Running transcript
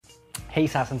Hey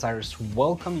SaaS Insiders,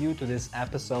 welcome you to this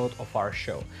episode of our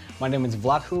show. My name is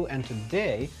Vladhu and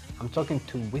today I'm talking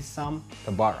to Wissam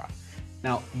Tabbara.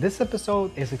 Now, this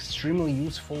episode is extremely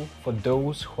useful for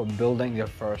those who are building their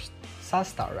first SaaS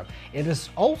startup. It is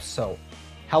also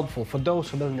helpful for those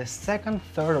who are building their second,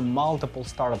 third, or multiple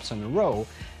startups in a row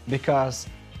because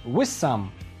Wissam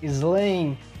is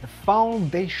laying the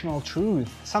foundational truth,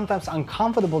 sometimes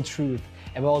uncomfortable truth,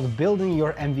 about building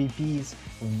your MVPs,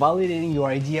 validating your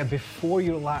idea before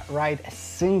you write a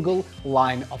single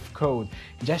line of code.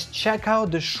 Just check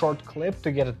out this short clip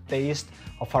to get a taste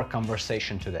of our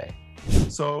conversation today.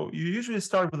 So you usually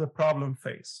start with a problem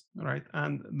phase, right?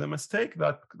 And the mistake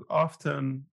that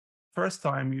often first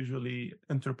time usually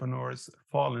entrepreneurs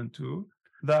fall into,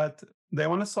 that they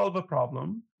want to solve a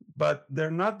problem, but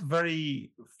they're not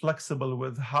very flexible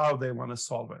with how they want to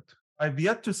solve it. I've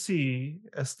yet to see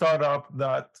a startup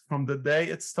that from the day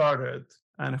it started,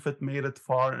 and if it made it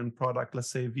far in product,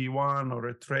 let's say V1 or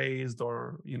it raised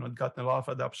or it got a lot of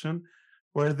adoption,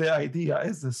 where the idea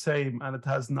is the same and it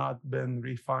has not been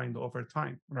refined over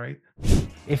time, right?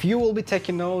 If you will be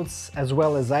taking notes as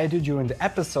well as I do during the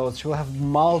episodes, you'll have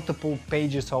multiple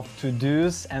pages of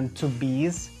to-dos and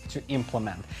to-bes to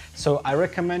implement. So I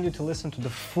recommend you to listen to the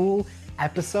full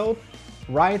episode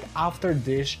right after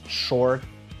this short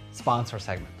sponsor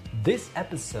segment. This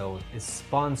episode is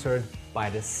sponsored by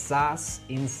the SaaS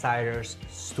Insiders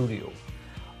Studio.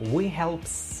 We help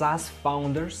SaaS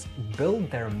founders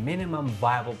build their minimum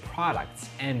viable products,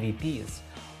 MVPs,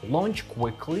 launch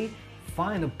quickly,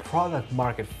 find a product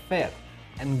market fit,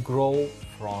 and grow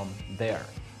from there.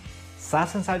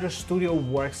 SaaS Insiders Studio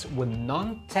works with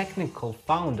non-technical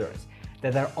founders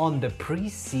that are on the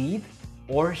pre-seed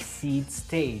or seed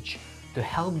stage to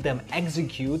help them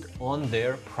execute on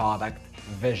their product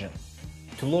vision.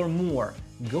 To learn more,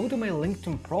 go to my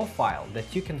LinkedIn profile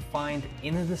that you can find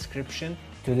in the description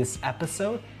to this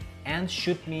episode and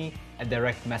shoot me a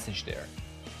direct message there.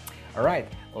 All right,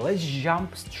 let's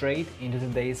jump straight into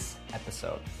today's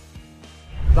episode.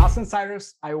 SaaS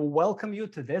Insiders, I welcome you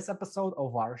to this episode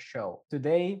of our show.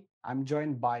 Today, I'm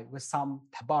joined by Wissam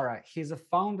Tabbara. He's a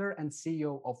founder and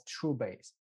CEO of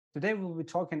TrueBase. Today, we'll be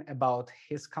talking about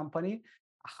his company,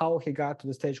 how he got to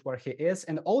the stage where he is,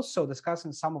 and also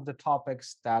discussing some of the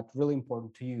topics that are really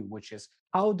important to you, which is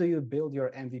how do you build your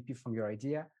MVP from your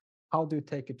idea? How do you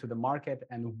take it to the market?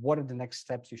 And what are the next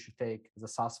steps you should take as a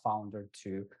SaaS founder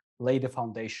to lay the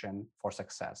foundation for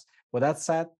success? With that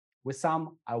said,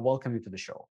 Wissam, I welcome you to the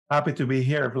show. Happy to be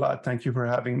here, Vlad. Thank you for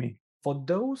having me. For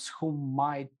those who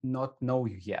might not know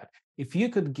you yet, if you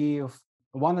could give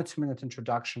a 1 or 2 minute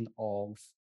introduction of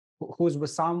who's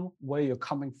Wissam, where you're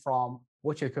coming from,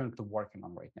 what you're currently working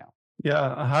on right now.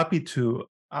 Yeah, happy to.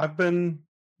 I've been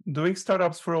doing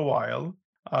startups for a while.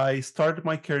 I started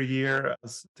my career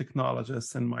as a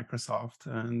technologist in Microsoft.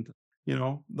 And,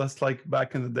 that's like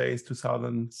back in the days,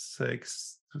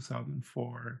 2006,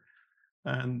 2004.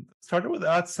 And started with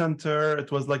Ad Center.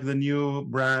 It was like the new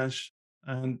branch.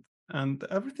 And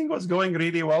everything was going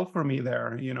really well for me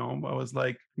there. I was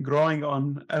like growing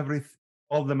on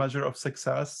all the measure of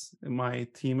success. My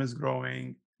team is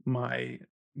growing,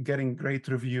 getting great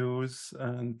reviews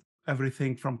and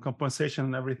everything from compensation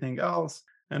and everything else.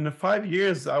 And in 5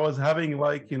 years, I was having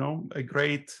a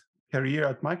great career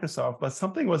at Microsoft, but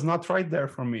something was not right there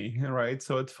for me, right?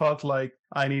 So it felt like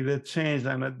I needed change.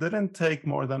 And it didn't take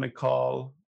more than a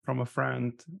call from a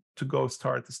friend to go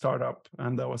start a startup.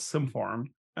 And that was Simform.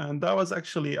 And that was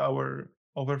actually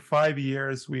over 5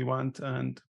 years, we went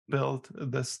and built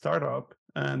this startup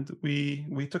and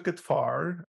we took it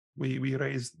far. We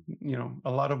raised,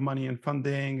 a lot of money in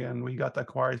funding and we got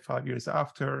acquired 5 years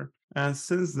after. And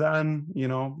since then,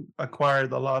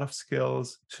 acquired a lot of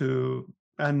skills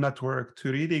and network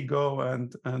to really go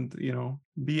and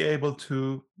be able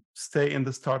to stay in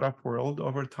the startup world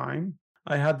over time.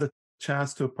 I had the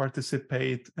chance to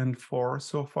participate in 4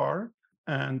 so far,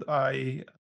 and I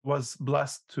was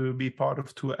blessed to be part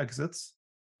of 2 exits.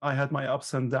 I had my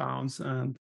ups and downs,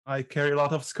 and I carry a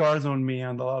lot of scars on me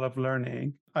and a lot of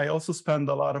learning. I also spend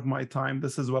a lot of my time,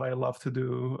 this is what I love to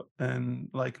do, in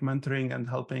like mentoring and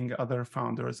helping other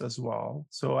founders as well.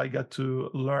 So I get to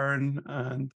learn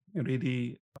and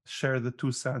really share the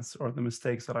 2 cents or the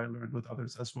mistakes that I learned with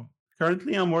others as well.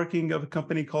 Currently, I'm working at a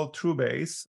company called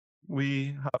TrueBase.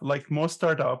 We have, like most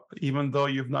startup, even though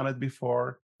you've done it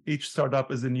before, each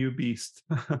startup is a new beast.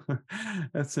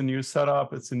 It's a new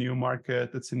setup, it's a new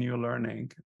market, it's a new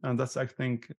learning. And that's, I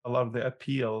think, a lot of the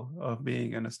appeal of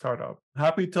being in a startup.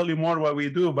 Happy to tell you more what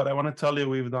we do, but I want to tell you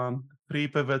we've done 3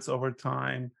 pivots over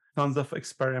time, tons of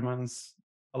experiments,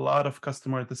 a lot of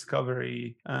customer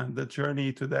discovery. And the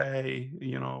journey today,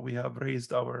 we have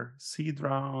raised our seed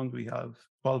round. We have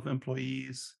 12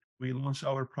 employees. We launched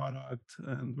our product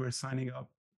and we're signing up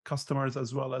customers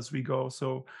as well as we go.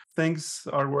 So things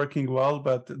are working well,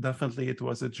 but definitely it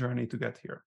was a journey to get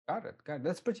here. Got it.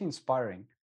 That's pretty inspiring.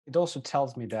 It also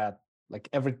tells me that like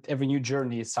every new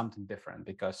journey is something different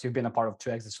because you've been a part of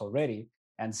two exits already.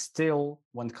 And still,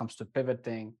 when it comes to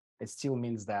pivoting, it still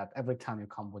means that every time you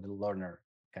come with a learner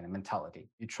kind of mentality,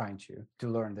 you're trying to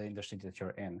learn the industry that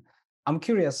you're in. I'm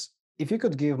curious if you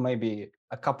could give maybe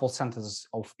a couple sentences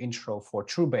of intro for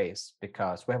TrueBase,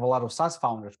 because we have a lot of SaaS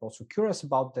founders also curious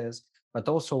about this, but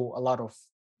also a lot of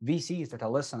VCs that are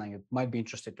listening, it might be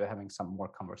interested to having some more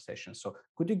conversations. So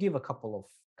could you give a couple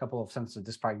of sentences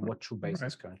describing what TrueBase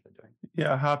is currently doing?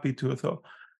 Yeah, happy to. So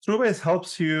TrueBase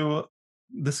helps you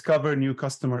discover new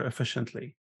customer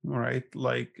efficiently. All right.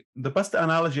 Like the best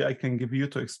analogy I can give you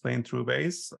to explain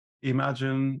TrueBase,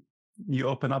 imagine you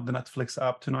open up the Netflix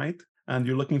app tonight and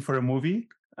you're looking for a movie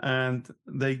and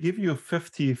they give you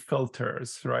 50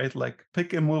 filters, right? Like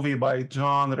pick a movie by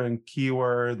genre and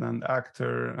keyword and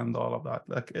actor and all of that.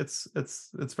 Like it's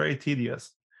very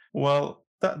tedious. Well,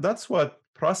 that's what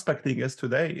prospecting is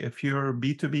today. If you're a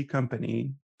B2B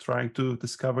company trying to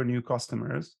discover new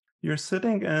customers, you're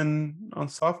sitting on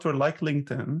software like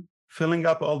LinkedIn, filling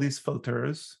up all these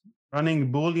filters,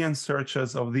 running Boolean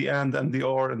searches of the and the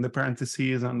or and the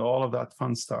parentheses and all of that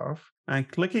fun stuff, and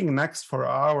clicking next for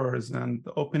hours and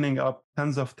opening up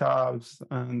tens of tabs.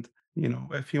 And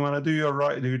if you want to do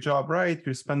your job right,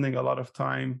 you're spending a lot of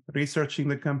time researching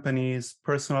the companies,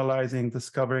 personalizing,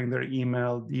 discovering their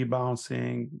email,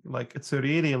 debouncing. Like it's a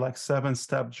really like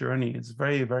 7-step journey. It's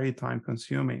very, very time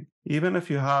consuming. Even if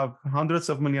you have hundreds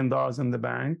of $millions in the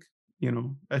bank,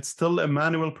 it's still a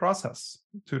manual process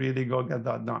to really go get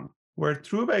that done. Where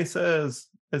TrueBase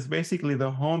is basically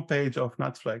the homepage of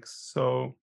Netflix,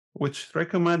 so which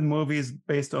recommend movies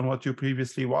based on what you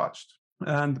previously watched.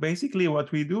 And basically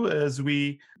what we do is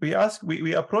we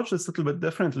approach this a little bit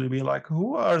differently. We like,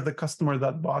 who are the customers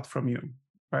that bought from you,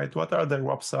 right? What are their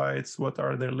websites? What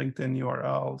are their LinkedIn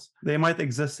URLs? They might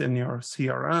exist in your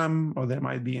CRM or they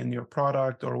might be in your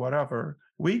product or whatever.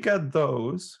 We get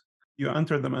those, you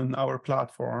enter them in our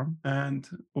platform, and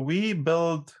we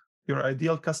build your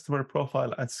ideal customer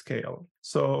profile at scale.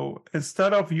 So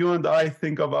instead of you and I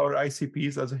think of our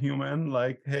ICPs as a human,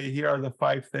 like, hey, here are the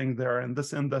 5 things that are in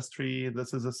this industry,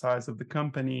 this is the size of the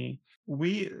company,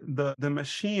 the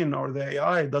machine or the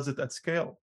AI does it at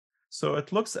scale. So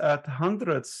it looks at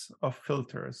hundreds of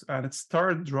filters and it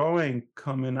starts drawing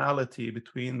commonality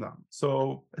between them.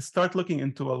 So start looking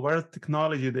into what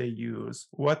technology they use,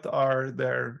 what are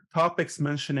their topics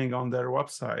mentioning on their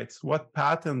websites, what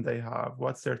pattern they have,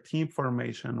 what's their team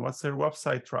formation, what's their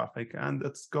website traffic, and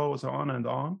it goes on and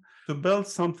on to build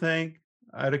something,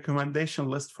 a recommendation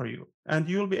list for you. And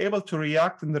you'll be able to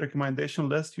react in the recommendation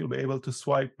list. You'll be able to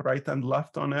swipe right and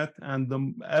left on it. And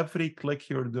every click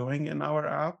you're doing in our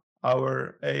app,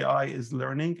 our AI is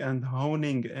learning and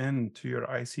honing in to your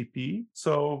ICP.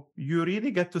 So you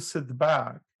really get to sit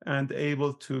back and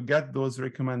able to get those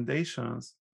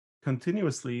recommendations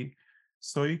continuously.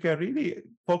 So you can really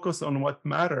focus on what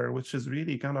matter, which is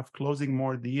really kind of closing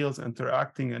more deals,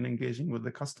 interacting and engaging with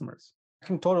the customers. I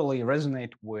can totally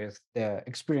resonate with the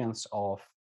experience of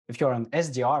if you're an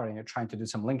SDR and you're trying to do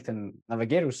some LinkedIn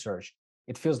navigator search,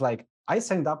 it feels like I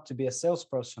signed up to be a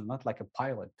salesperson, not like a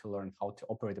pilot to learn how to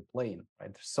operate a plane,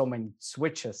 right? There's so many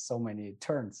switches, so many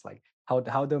turns, like how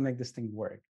do I make this thing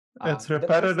work? It's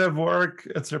repetitive work.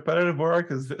 It's repetitive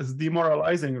work. It's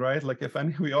demoralizing, right? Like if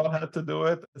we all had to do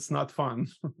it, it's not fun.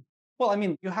 Well, I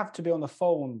mean, you have to be on the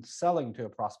phone selling to your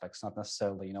prospects, not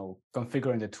necessarily,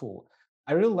 configuring the tool.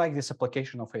 I really like this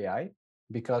application of AI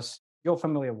because you're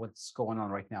familiar with what's going on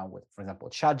right now with, for example,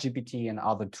 ChatGPT and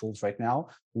other tools right now,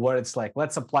 where it's like,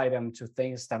 let's apply them to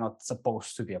things they're not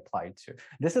supposed to be applied to.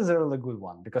 This is a really good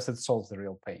one because it solves the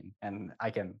real pain. And I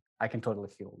can totally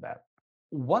feel that.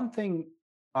 One thing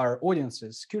our audience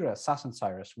is curious, SaaS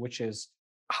insiders, which is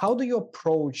how do you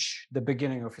approach the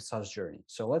beginning of your SaaS journey?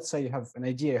 So let's say you have an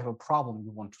idea, you have a problem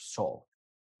you want to solve.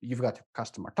 You've got a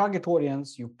customer target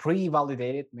audience, you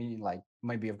pre-validate it, meaning like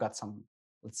maybe you've got some,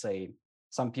 let's say,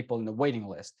 some people in the waiting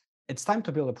list. It's time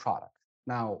to build a product.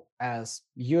 Now, as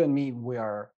you and me, we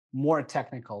are more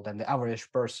technical than the average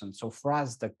person. So for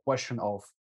us, the question of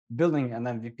building an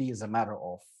MVP is a matter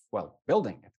of, well,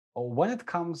 building it. Or when it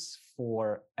comes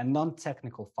for a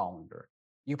non-technical founder,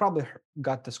 you probably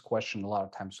got this question a lot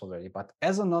of times already, but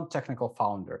as a non-technical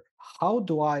founder, how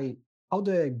do I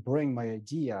bring my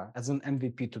idea as an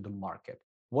MVP to the market?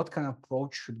 what kind of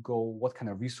approach should go, what kind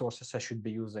of resources I should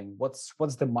be using, what's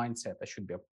the mindset I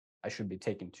should be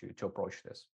taking to approach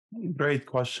this? Great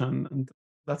question. And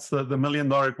that's the $1 million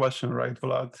question, right,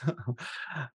 Vlad?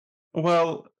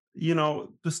 Well,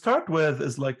 to start with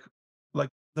is like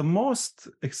the most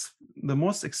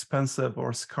expensive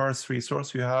or scarce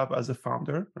resource you have as a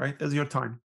founder, right, is your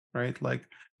time, right? Like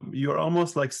you're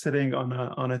almost like sitting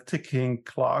on a ticking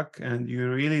clock, and you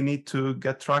really need to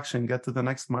get traction, get to the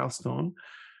next milestone.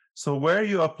 So where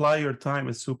you apply your time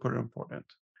is super important.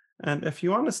 And if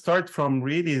you want to start from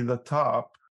really the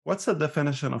top, what's the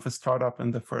definition of a startup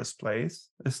in the first place?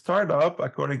 A startup,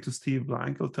 according to Steve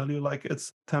Blank, will tell you like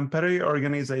it's temporary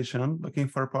organization looking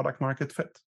for a product market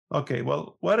fit. Okay,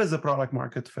 well, what is a product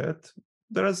market fit?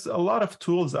 There's a lot of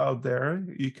tools out there.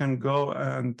 You can go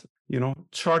and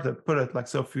chart it, put it like,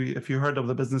 so if you heard of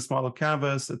the business model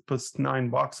canvas, it puts 9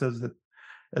 boxes that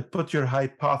it put your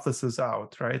hypothesis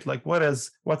out, right? Like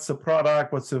what's the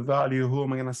product, what's the value, who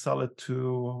am I going to sell it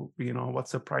to,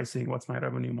 what's the pricing, what's my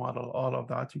revenue model, all of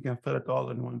that. You can fit it all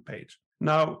in one page.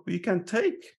 Now, you can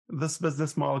take this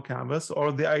business model canvas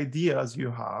or the ideas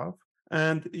you have,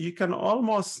 and you can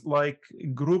almost like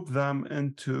group them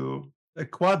into a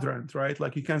quadrant, right?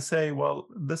 Like you can say, well,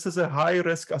 this is a high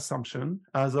risk assumption,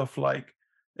 as of like,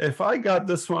 if I got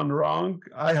this one wrong,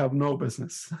 I have no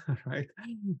business, right?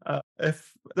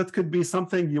 If that could be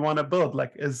something you want to build,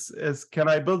 like can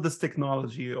I build this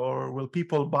technology, or will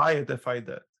people buy it if I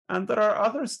did? And there are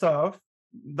other stuff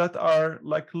that are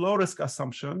like low risk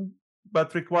assumption,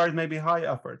 but require maybe high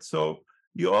effort. So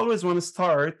you always want to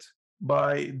start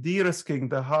by de-risking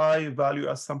the high value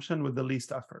assumption with the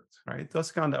least effort, right?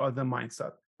 That's kind of the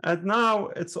mindset. And now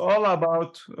it's all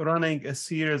about running a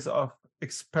series of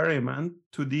experiment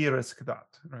to de-risk that,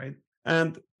 right?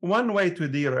 And one way to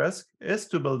de-risk is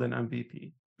to build an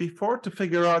MVP. Before to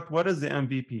figure out what is the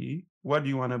MVP, what do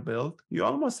you want to build, you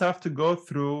almost have to go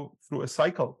through a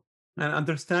cycle and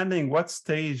understanding what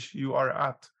stage you are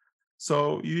at.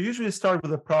 So you usually start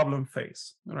with a problem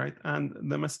phase, right? And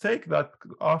the mistake that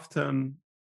often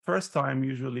first time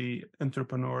usually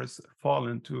entrepreneurs fall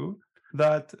into,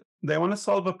 that they want to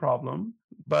solve a problem,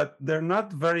 but they're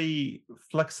not very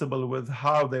flexible with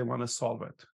how they want to solve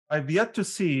it. I've yet to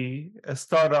see a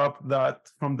startup that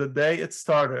from the day it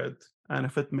started, and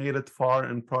if it made it far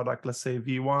in product, let's say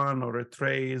V1 or it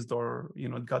raised or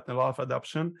it got a lot of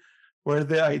adoption, where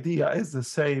the idea is the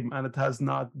same and it has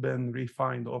not been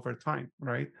refined over time,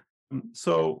 right?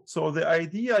 So the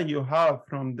idea you have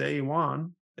from day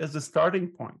one is the starting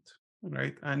point,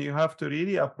 right? And you have to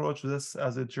really approach this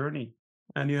as a journey.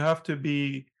 And you have to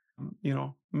be,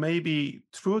 maybe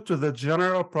true to the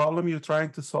general problem you're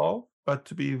trying to solve, but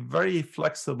to be very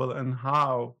flexible in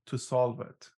how to solve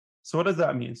it. So what does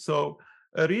that mean? So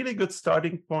a really good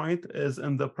starting point is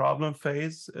in the problem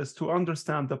phase is to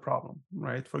understand the problem,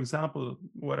 right? For example,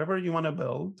 whatever you want to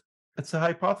build, it's a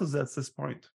hypothesis at this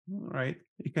point, right?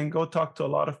 You can go talk to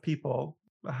a lot of people,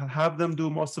 have them do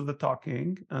most of the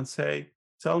talking and say,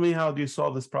 tell me, how do you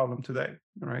solve this problem today,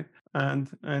 right? And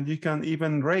you can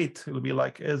even rate, it'll be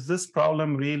like, is this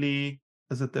problem really,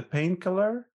 is it a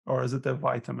painkiller or is it a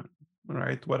vitamin,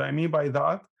 right? What I mean by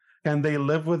that, can they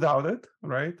live without it,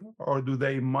 right? Or do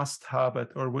they must have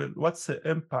it? Or what's the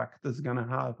impact it's going to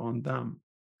have on them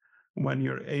when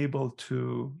you're able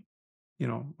to,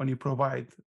 when you provide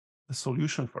a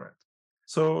solution for it?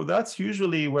 So that's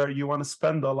usually where you want to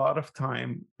spend a lot of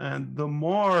time. And the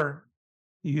more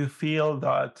you feel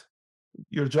that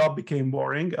your job became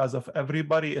boring, as if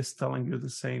everybody is telling you the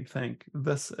same thing,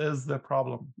 this is the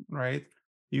problem, right?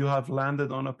 You have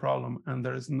landed on a problem and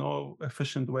there is no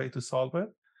efficient way to solve it.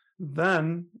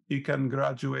 Then you can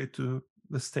graduate to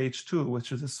the stage 2,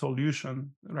 which is a solution,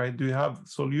 right? Do you have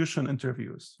solution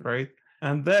interviews, right?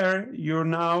 And there you're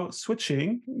now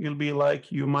switching. You'll be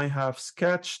like, you might have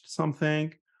sketched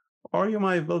something, or you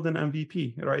might build an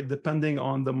MVP, right? Depending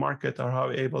on the market or how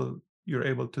you're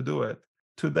able to do it.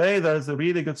 Today, there's a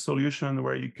really good solution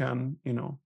where you can,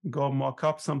 go mock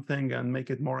up something and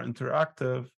make it more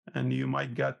interactive, and you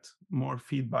might get more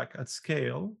feedback at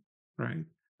scale, right?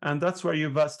 And that's where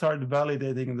you start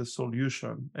validating the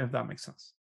solution, if that makes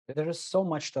sense. There is so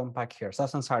much to unpack here.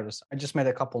 SaaS Insiders, I just made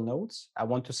a couple notes. I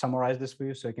want to summarize this for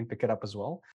you so you can pick it up as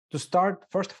well. To start,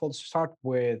 first of all, start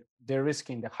with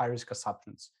de-risking the high-risk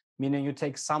assumptions, meaning you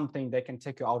take something that can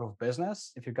take you out of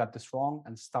business if you got this wrong,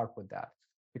 and start with that.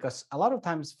 Because a lot of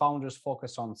times founders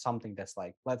focus on something that's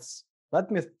like, let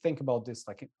me think about this,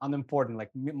 like unimportant,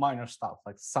 like minor stuff,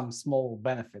 like some small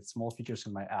benefits, small features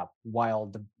in my app, while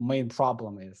the main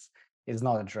problem is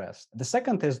not addressed. The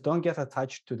second is, don't get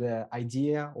attached to the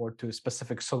idea or to a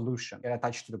specific solution. Get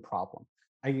attached to the problem.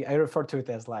 I refer to it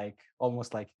as like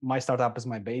almost like my startup is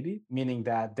my baby, meaning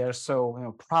that they're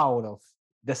so proud of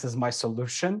this is my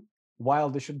solution, while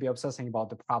they should be obsessing about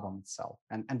the problem itself.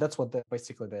 And that's what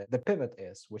basically the pivot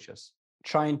is, which is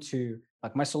trying to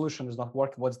like my solution is not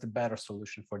working. What's the better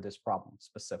solution for this problem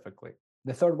specifically?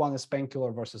 The third one is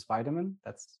painkiller versus vitamin.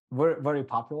 That's very, very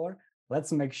popular.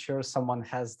 Let's make sure someone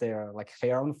has their like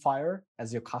hair on fire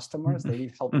as your customers. They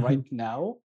need help right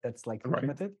now. That's like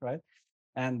limited, right?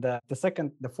 And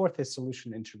the fourth is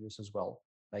solution introduce as well,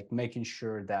 like making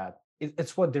sure that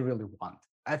it's what they really want.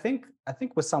 I think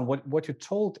with some what you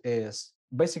told is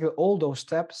basically all those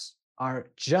steps are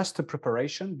just a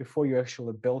preparation before you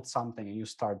actually build something and you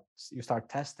start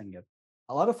testing it.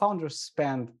 A lot of founders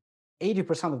spend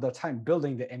 80% of their time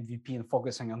building the MVP and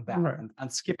focusing on that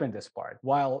and skipping this part.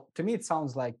 While to me it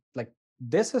sounds like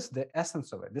this is the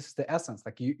essence of it. This is the essence.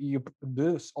 Like you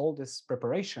produce all this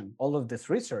preparation, all of this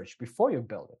research before you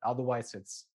build it. Otherwise,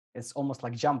 it's almost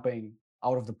like jumping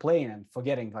out of the plane and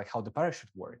forgetting like how the parachute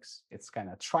works. It's kind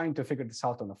of trying to figure this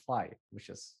out on the fly, which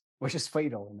is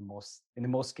fatal in the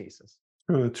most cases.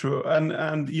 True.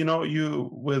 And you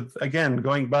with again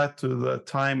going back to the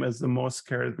time as the most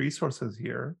scarce resources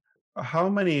here. How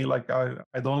many, like I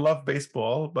don't love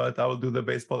baseball, but I will do the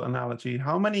baseball analogy.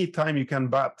 How many time you can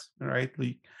bat, right?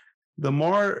 The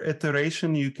more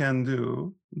iteration you can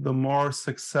do, the more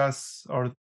success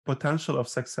or potential of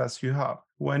success you have.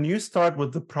 When you start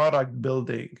with the product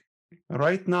building,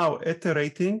 right now,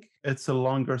 iterating, it's a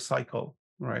longer cycle,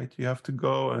 right? You have to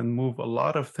go and move a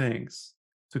lot of things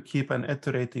to keep on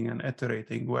iterating and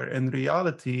iterating, where in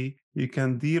reality, you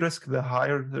can de-risk the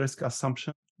higher risk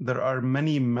assumption. There are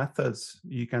many methods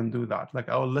you can do that. Like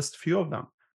I'll list few of them.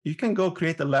 You can go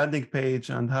create a landing page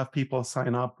and have people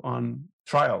sign up on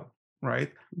trial,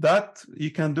 right? That you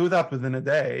can do that within a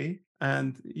day,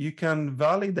 and you can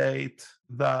validate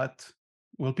that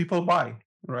will people buy,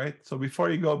 right? So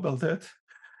before you go build it,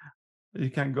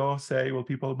 you can go say, will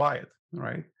people buy it,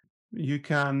 right? You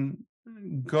can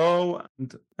go,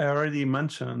 and I already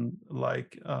mentioned,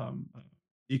 like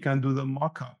you can do the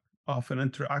mock-up of an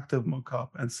interactive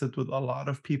mock-up and sit with a lot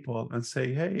of people and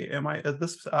say, hey, is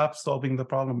this app solving the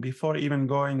problem before even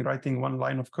writing one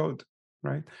line of code,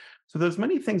 right? So there's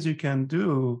many things you can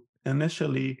do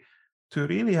initially to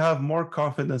really have more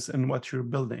confidence in what you're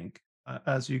building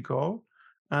as you go.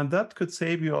 And that could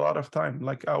save you a lot of time.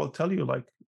 Like I will tell you, like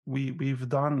we've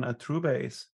done at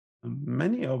TrueBase,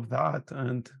 many of that,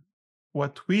 and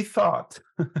what we thought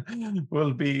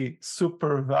will be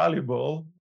super valuable,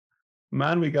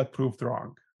 man, we got proved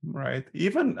wrong, right?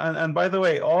 Even, and by the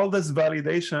way, all this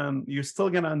validation, you're still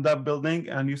going to end up building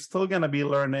and you're still going to be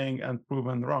learning and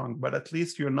proven wrong, but at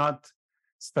least you're not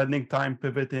spending time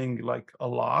pivoting like a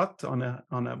lot on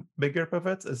a bigger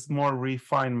pivot. It's more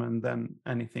refinement than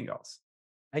anything else.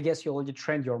 I guess you already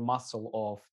trained your muscle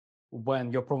of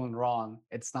when you're proven wrong,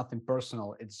 it's nothing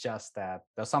personal. It's just that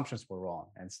the assumptions were wrong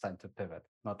and it's time to pivot,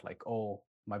 not like, oh,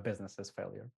 my business is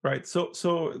failure. Right.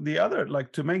 So the other,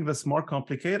 like to make this more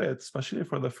complicated, especially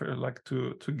for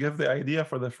to give the idea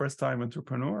for the first time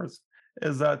entrepreneurs,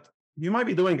 is that you might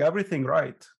be doing everything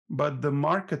right, but the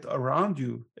market around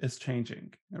you is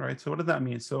changing, right? So what does that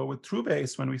mean? So with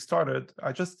TrueBase, when we started,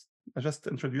 I just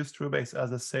introduced TrueBase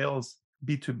as a sales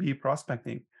B2B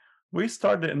prospecting. We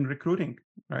started in recruiting,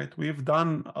 right? We've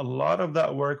done a lot of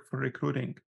that work for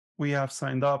recruiting. We have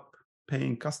signed up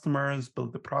paying customers,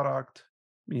 build the product,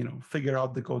 figure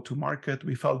out the go-to-market.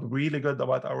 We felt really good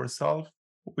about ourselves.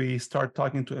 We start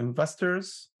talking to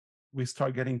investors. We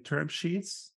start getting term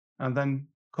sheets. And then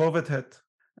COVID hit.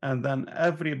 And then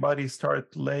everybody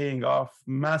started laying off,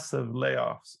 massive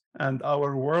layoffs. And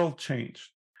our world changed.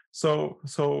 So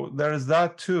there's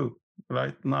that too.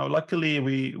 Right now, luckily,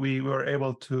 we were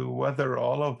able to weather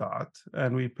all of that,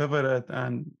 and we pivoted,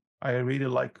 and I really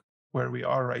like where we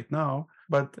are right now.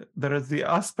 But there is the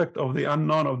aspect of the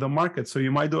unknown of the market. So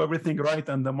you might do everything right,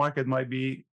 and the market might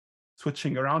be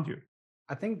switching around you.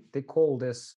 I think they call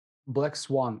this black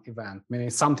swan event,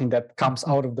 meaning something that comes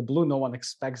out of the blue. No one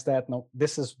expects that. No,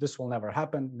 this will never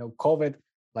happen. No, COVID,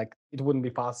 like it wouldn't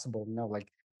be possible. Like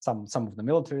some of the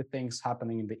military things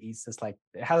happening in the East is like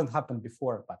it hasn't happened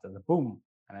before, but there's a boom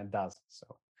and it does. So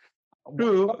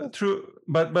true.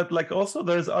 But like also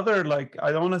there's other, like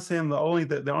I don't want to say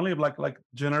the only like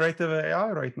generative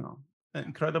AI right now,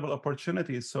 incredible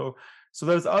opportunities. So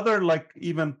there's other like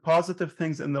even positive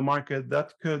things in the market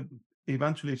that could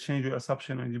eventually change your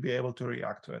assumption and you'll be able to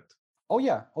react to it. Oh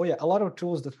yeah. A lot of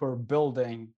tools that we're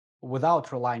building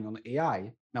without relying on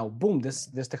AI. Now, boom, this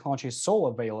technology is so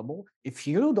available. If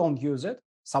you don't use it,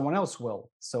 someone else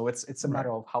will. So it's a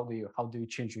matter of how do you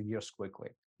change your gears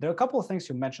quickly. There are a couple of things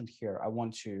you mentioned here I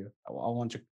want to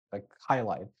like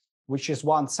highlight, which is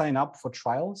one, sign up for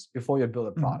trials before you build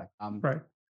a product. Right.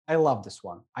 I love this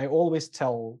one. I always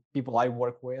tell people I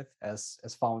work with as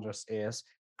founders is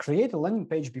create a landing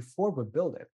page before we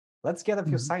build it. Let's get a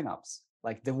few signups.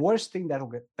 Like the worst thing that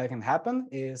can happen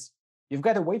is you've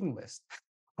got a waiting list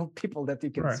of people that you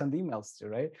can send emails to,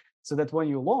 right? So that when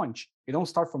you launch, you don't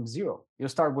start from zero. You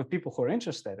start with people who are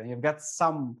interested, and you've got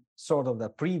some sort of the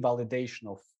pre-validation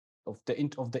of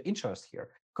the interest here,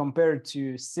 compared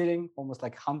to sitting almost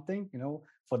like hunting,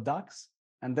 for ducks,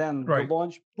 and then you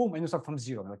launch, boom, and you start from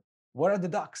zero. Like, what are the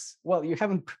ducks? Well, you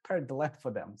haven't prepared the land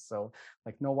for them, so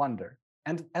like no wonder.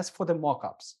 And as for the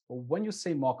mockups, when you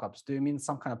say mockups, do you mean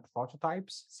some kind of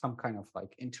prototypes, some kind of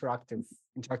like interactive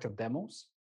demos?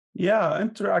 Yeah,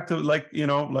 interactive, like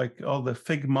like all the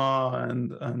Figma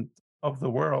and of the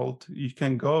world. You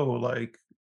can go like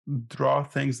draw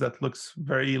things that looks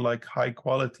very like high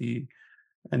quality,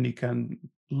 and you can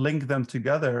link them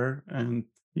together, and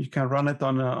you can run it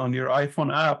on your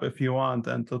iPhone app if you want,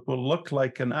 and it will look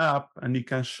like an app, and you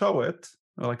can show it.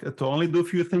 Like it will only do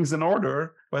a few things in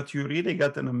order, but you really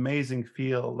get an amazing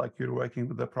feel like you're working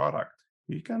with the product.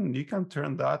 You can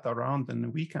turn that around in a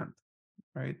weekend,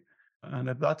 right? And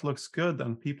if that looks good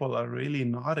and people are really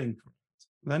nodding for it,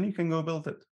 then you can go build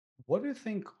it. What do you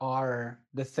think are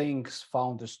the things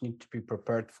founders need to be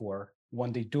prepared for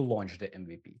when they do launch the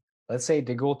MVP? Let's say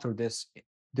they go through this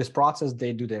process,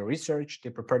 they do their research,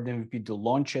 they prepare the MVP to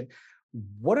launch it.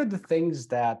 What are the things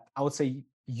that I would say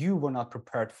you were not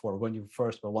prepared for when you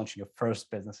first were launching your first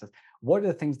businesses? What are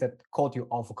the things that caught you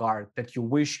off guard that you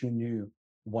wish you knew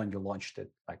when you launched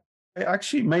it? Like, I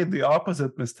actually made the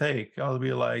opposite mistake. I'll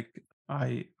be like,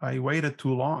 I waited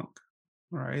too long,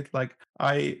 right? Like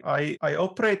I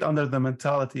operate under the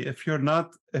mentality,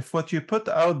 if what you put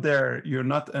out there,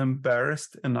 you're not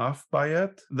embarrassed enough by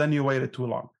it, then you waited too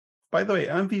long. By the way,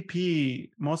 MVP,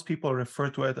 most people refer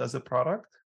to it as a product,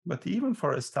 but even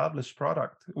for established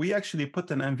product, we actually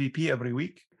put an MVP every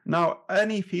week. Now,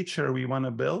 any feature we want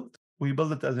to build, we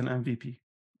build it as an MVP.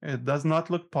 It does not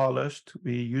look polished.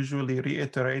 We usually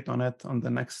reiterate on it on the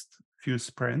next few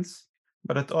sprints,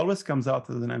 but it always comes out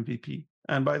as an MVP.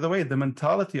 And by the way, the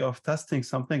mentality of testing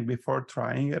something before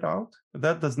trying it out,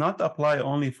 that does not apply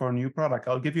only for a new product.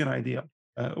 I'll give you an idea.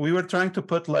 We were trying to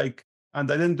put and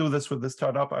I didn't do this with the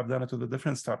startup, I've done it with a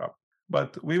different startup,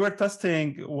 but we were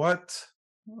testing what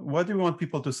do we want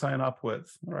people to sign up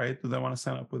with, right? Do they want to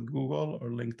sign up with Google or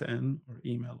LinkedIn or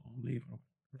email only?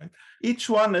 Right? Each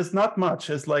one is not much.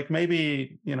 It's like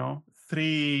maybe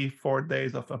 3-4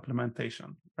 days of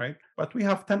implementation, right? But we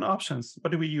have 10 options.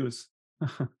 What do we use?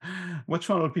 Which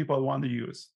one will people want to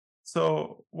use?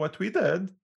 So what we did,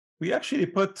 we actually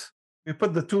put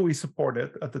the two we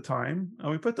supported at the time,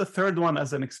 and we put the third one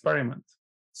as an experiment.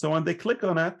 So when they click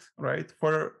on it, right,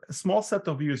 for a small set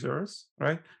of users,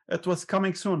 right, it was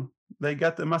coming soon. They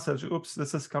get a message, oops,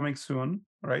 this is coming soon,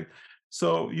 right?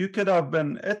 So you could have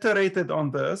been iterated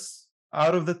on this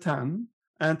out of the 10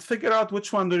 and figure out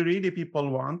which one do really people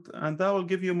want, and that will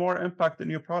give you more impact in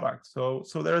your product. So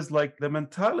there's like the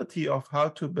mentality of how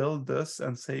to build this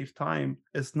and save time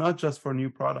is not just for new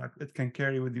product. It can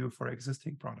carry with you for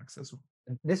existing products as well.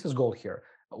 This is gold here.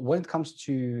 When it comes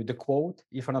to the quote,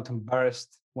 if you're not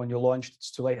embarrassed when you launched,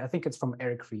 it's too late. I think it's from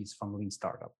Eric Ries from Lean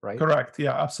Startup, right? Correct.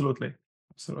 Yeah, absolutely.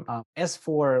 As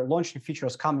for launching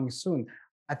features coming soon,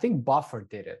 I think Buffer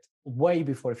did it way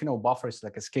before. If you know, Buffer is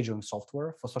like a scheduling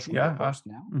software for social media posts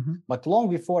now. But long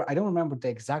before, I don't remember the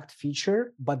exact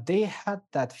feature, but they had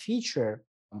that feature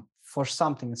for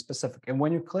something specific. And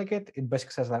when you click it, it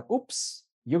basically says like, oops,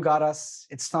 you got us.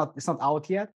 It's not out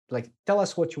yet. Like, tell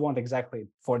us what you want exactly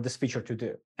for this feature to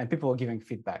do. And people are giving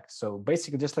feedback. So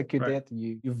basically, just like you did,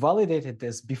 you validated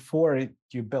this before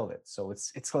you build it. So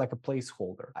it's like a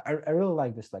placeholder. I really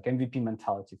like this like MVP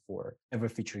mentality for every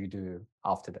feature you do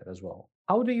after that as well.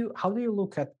 How do you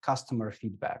look at customer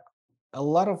feedback? A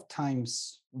lot of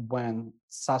times when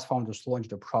SaaS founders launch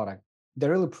the product,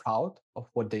 they're really proud of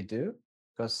what they do.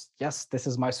 Because yes, this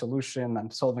is my solution.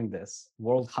 I'm solving this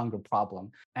world hunger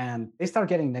problem. And they start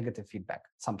getting negative feedback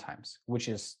sometimes, which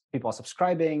is people are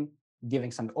subscribing, giving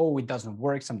some, oh, it doesn't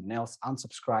work, something else,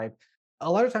 unsubscribe.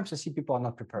 A lot of times I see people are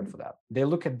not prepared for that. They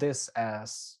look at this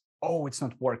as, oh, it's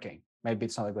not working. Maybe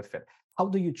it's not a good fit. How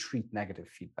do you treat negative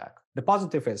feedback? The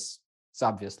positive is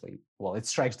obviously, well, it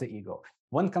strikes the ego.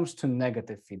 When it comes to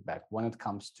negative feedback, when it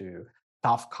comes to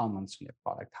tough comments on your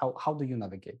product, how do you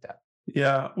navigate that?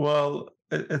 Yeah, well,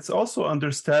 it's also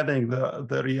understanding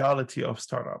the reality of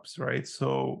startups, right?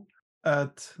 So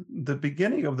at the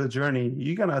beginning of the journey,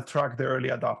 you're going to attract the early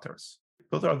adopters.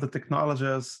 Those are the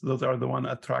technologists. Those are the one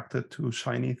attracted to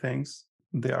shiny things.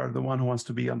 They are the one who wants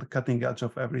to be on the cutting edge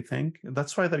of everything.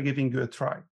 That's why they're giving you a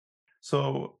try.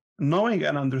 So knowing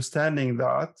and understanding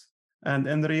that, and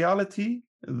in reality,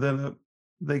 they're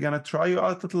going to try you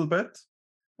out a little bit,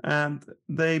 and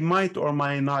they might or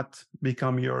might not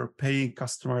become your paying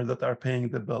customer that are paying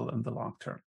the bill in the long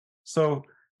term. So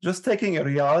just taking a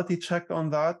reality check on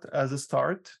that as a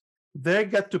start, they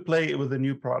get to play with a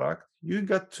new product. You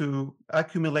get to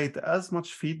accumulate as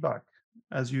much feedback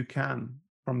as you can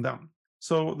from them.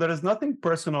 So there is nothing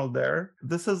personal there.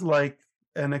 This is like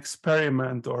an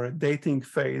experiment or a dating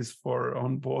phase for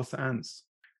on both ends.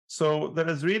 So there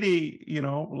is really,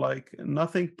 like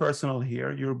nothing personal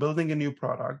here. You're building a new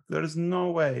product. There is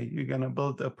no way you're going to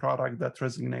build a product that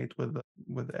resonates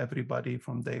with everybody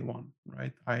from day one,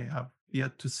 right? I have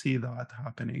yet to see that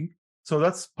happening. So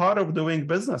that's part of doing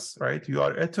business, right? You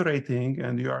are iterating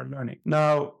and you are learning.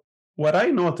 Now, what I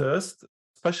noticed,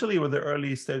 especially with the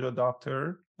early stage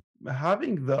adopter,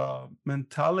 having the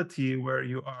mentality where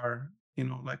you are,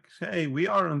 like, hey, we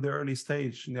are in the early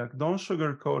stage. Like, don't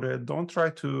sugarcoat it. Don't try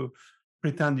to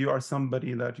pretend you are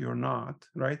somebody that you're not,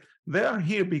 right? They are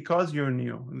here because you're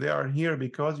new. They are here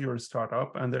because you're a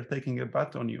startup and they're taking a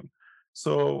bet on you.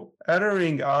 So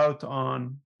erroring out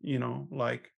on,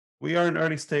 like, we are in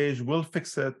early stage, we'll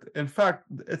fix it. In fact,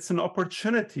 it's an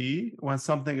opportunity when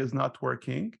something is not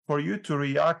working for you to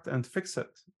react and fix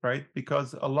it, right?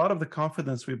 Because a lot of the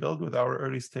confidence we build with our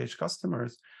early stage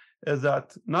customers is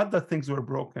that not that things were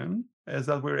broken, is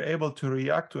that we're able to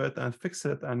react to it and fix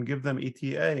it and give them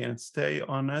ETA and stay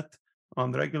on it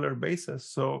on a regular basis.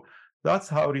 So that's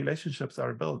how relationships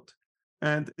are built.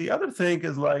 And the other thing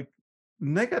is, like,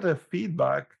 negative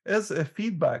feedback is a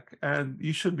feedback, and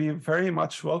you should be very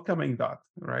much welcoming that,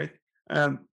 right?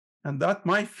 And that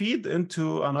might feed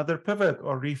into another pivot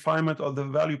or refinement of the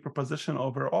value proposition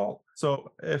overall.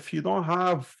 So if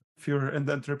you're in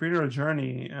the entrepreneurial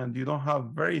journey and you don't have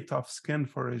very tough skin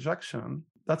for rejection,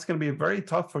 that's going to be very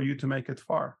tough for you to make it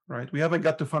far, right? We haven't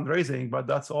got to fundraising, but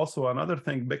that's also another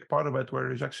thing, big part of it, where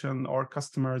rejection or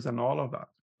customers and all of that.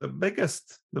 The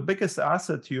biggest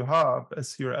asset you have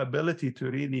is your ability to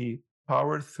really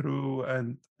power through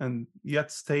and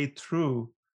yet stay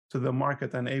true to the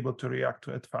market and able to react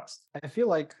to it fast. I feel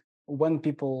like when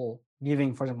people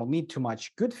giving, for example, me too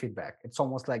much good feedback, it's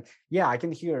almost like, yeah, I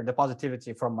can hear the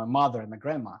positivity from my mother and my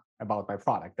grandma about my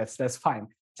product. That's fine.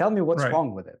 Tell me what's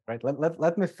wrong with it, right?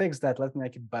 Let me fix that. Let me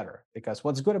make it better, because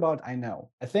what's good about it, I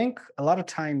know. I think a lot of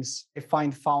times I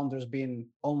find founders being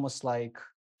almost like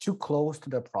too close to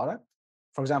the product.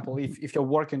 For example, if you're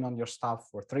working on your stuff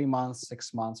for 3 months,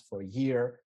 6 months, for a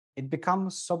year, it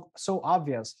becomes so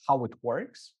obvious how it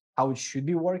works, how it should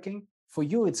be working. For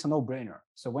you, it's a no-brainer.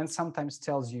 So when sometimes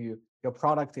tells you your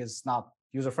product is not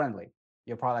user-friendly,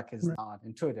 your product is not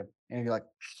intuitive, and you're like,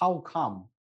 how come?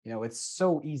 It's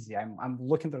so easy. I'm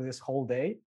looking through this whole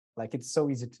day, like, it's so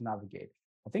easy to navigate.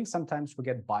 I think sometimes we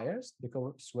get biased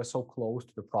because we're so close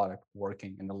to the product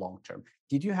working in the long term.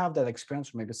 Did you have that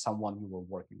experience, or maybe someone you were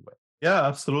working with? Yeah,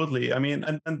 absolutely. I mean,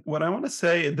 and what I want to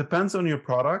say, it depends on your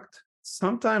product.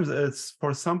 Sometimes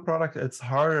for some product, it's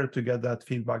harder to get that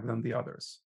feedback than the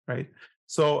others, right?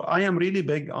 So I am really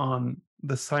big on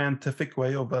the scientific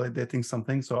way of validating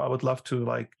something. So I would love to,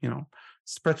 like,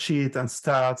 spreadsheet and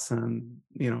stats and,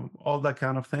 all that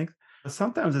kind of thing. But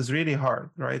sometimes it's really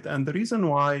hard, right? And the reason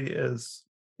why is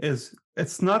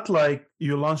it's not like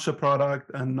you launch a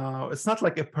product and now it's not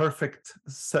like a perfect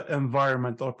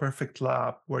environment or perfect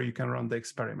lab where you can run the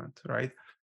experiment, right?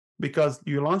 Because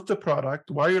you launched the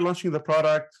product. While you're launching the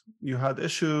product, you had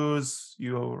issues,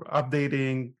 you're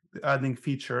updating, adding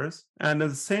features. And at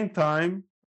the same time,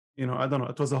 I don't know,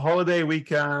 it was a holiday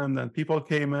weekend and people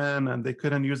came in and they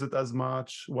couldn't use it as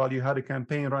much while you had a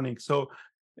campaign running. So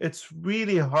it's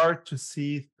really hard to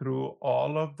see through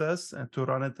all of this and to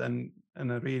run it in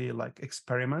a really, like,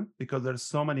 experiment, because there's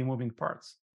so many moving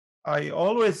parts. I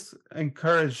always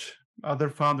encourage other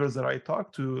founders that I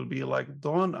talk to be like,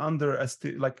 don't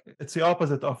underestimate, like, it's the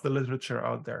opposite of the literature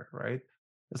out there, right?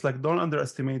 It's like, don't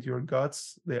underestimate your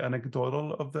guts, the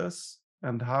anecdotal of this,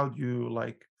 and how do you,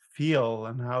 like, feel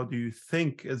and how do you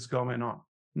think is going on.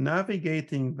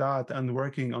 Navigating that and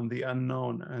working on the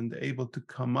unknown and able to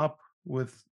come up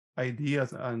with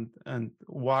ideas and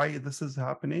why this is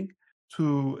happening,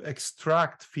 to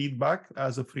extract feedback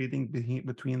as of reading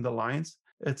between the lines,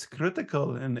 it's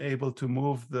critical and able to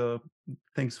move the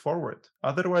things forward.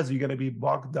 Otherwise, you're going to be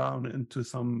bogged down into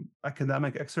some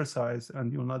academic exercise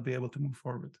and you'll not be able to move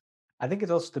forward. I think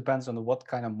it also depends on what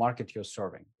kind of market you're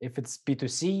serving. If it's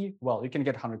B2C, well, you can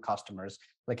get 100 customers.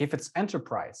 Like if it's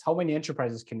enterprise, how many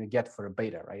enterprises can you get for a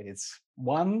beta, right? It's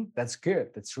one, that's good.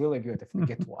 That's really good if you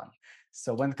get one.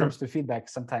 So when it comes to feedback,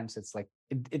 sometimes it's like,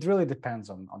 it really depends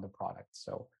on the product.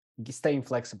 So staying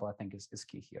flexible, I think, is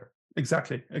key here.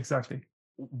 Exactly.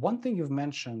 One thing you've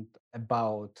mentioned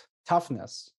about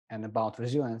toughness and about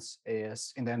resilience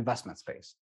is in the investment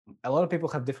space. A lot of people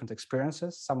have different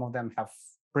experiences. Some of them have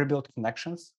pre-built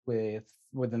connections with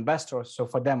investors. So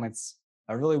for them, it's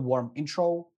a really warm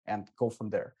intro and go from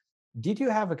there. Did you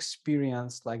have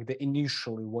experience like the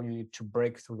initially when you need to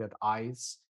break through that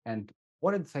ice? And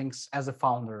what are the things as a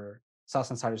founder, SaaS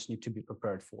insiders need to be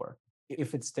prepared for?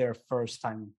 If it's their first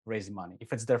time raising money,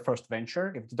 if it's their first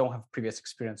venture, if they don't have previous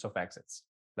experience of exits,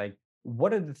 like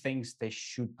what are the things they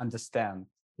should understand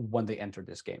when they enter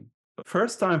this game?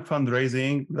 First time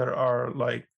fundraising, there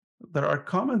are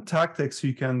common tactics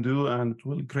you can do and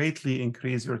will greatly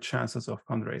increase your chances of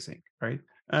fundraising, right?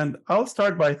 And I'll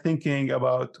start by thinking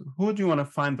about who do you want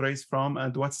to fundraise from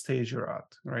and what stage you're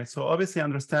at, right? So obviously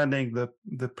understanding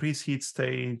the pre-seed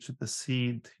stage, the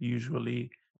seed usually.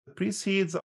 The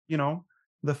pre-seeds,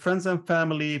 the friends and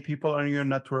family, people in your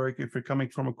network, if you're coming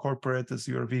from a corporate, is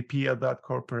your VP at that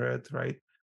corporate, right?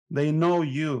 They know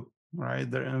you, right?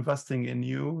 They're investing in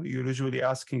you. You're usually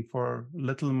asking for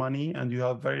little money and you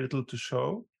have very little to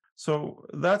show. So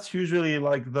that's usually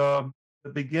like the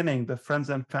beginning, the friends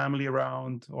and family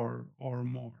around or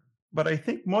more. But I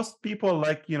think most people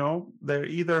they're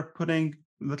either putting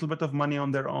a little bit of money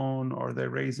on their own or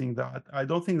they're raising that. I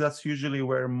don't think that's usually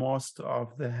where most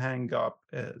of the hang up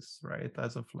is, right?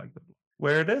 As of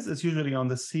where it is usually on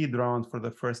the seed round for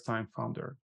the first time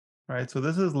founder, right? So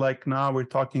this is like now we're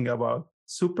talking about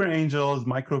super angels,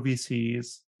 micro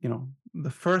VCs, the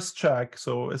first check.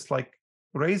 So it's like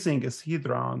raising a seed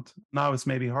round now is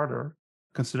maybe harder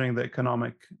considering the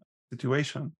economic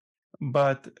situation.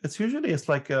 But it's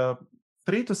like a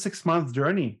 3 to 6 month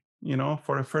journey,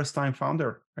 for a first time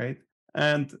founder, right?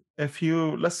 And if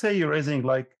let's say you're raising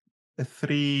like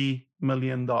 $3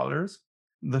 million,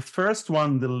 the first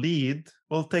one, the lead,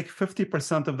 will take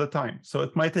 50% of the time. So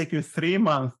it might take you 3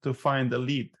 months to find a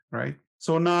lead, right?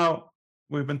 So now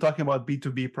we've been talking about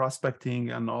B2B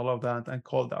prospecting and all of that and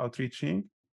cold outreaching.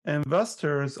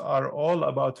 Investors are all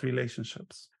about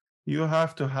relationships. You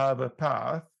have to have a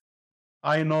path.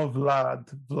 I know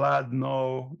Vlad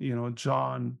know,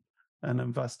 John, an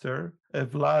investor.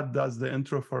 If Vlad does the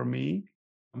intro for me,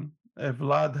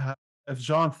 if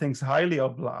John thinks highly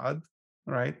of Vlad,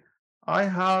 right? I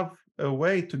have a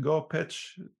way to go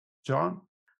pitch John.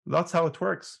 That's how it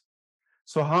works.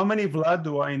 So how many Vlad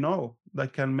do I know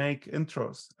that can make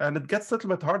intros? And it gets a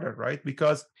little bit harder, right?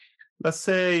 Because let's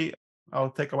say I'll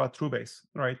take about TrueBase,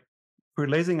 right? If we're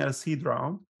raising a seed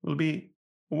round, will be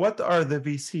what are the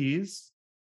VCs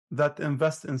that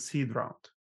invest in seed round?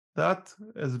 That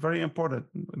is very important.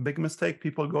 Big mistake.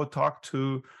 People go talk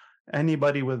to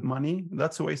anybody with money.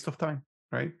 That's a waste of time,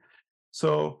 right?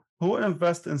 So who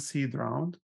invest in seed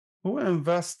round? Who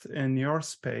invest in your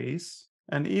space?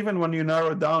 And even when you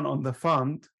narrow down on the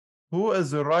fund, who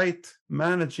is the right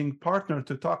managing partner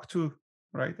to talk to,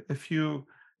 right? If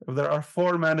there are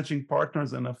 4 managing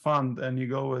partners in a fund and you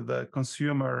go with a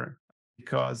consumer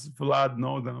because Vlad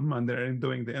know them and they're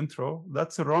doing the intro,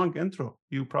 that's a wrong intro.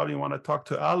 You probably want to talk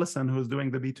to Allison, who's doing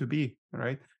the B2B,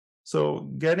 right? So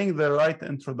getting the right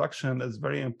introduction is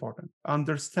very important.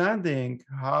 Understanding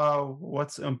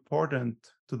what's important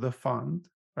to the fund,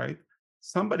 right?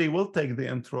 Somebody will take the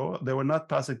intro. They will not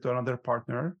pass it to another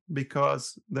partner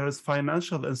because there is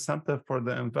financial incentive for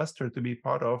the investor to be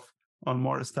part of on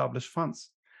more established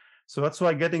funds. So that's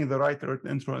why getting the right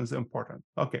intro is important.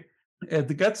 Okay.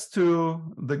 It gets to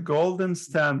the golden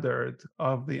standard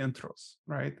of the intros,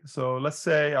 right? So let's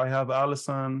say I have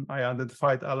Allison, I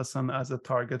identified Allison as a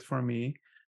target for me,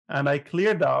 and I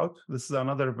cleared out, this is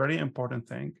another very important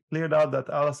thing, cleared out that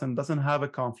Allison doesn't have a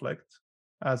conflict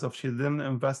as of she didn't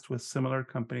invest with similar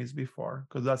companies before,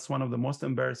 because that's one of the most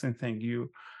embarrassing things.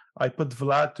 I put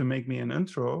Vlad to make me an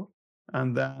intro,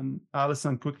 and then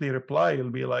Allison quickly reply, you'll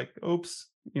be like, oops,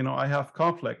 I have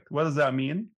conflict. What does that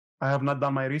mean? I have not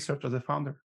done my research as a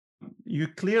founder. You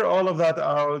clear all of that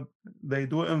out. They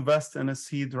do invest in a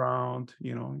seed round.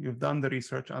 You've done the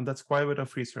research, and that's quite a bit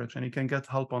of research, and you can get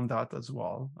help on that as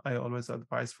well. I always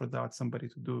advise for that somebody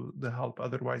to do the help.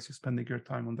 Otherwise, you're spending your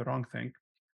time on the wrong thing.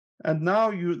 And now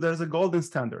there's a golden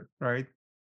standard, right?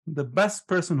 The best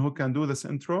person who can do this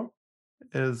intro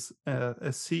is a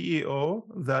CEO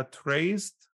that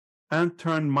raised and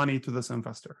turned money to this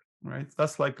investor, right?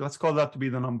 That's let's call that to be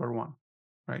the number one.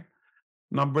 Right.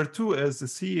 Number two is the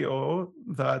CEO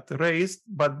that raised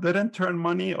but didn't turn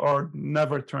money or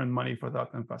never turned money for that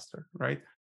investor, right?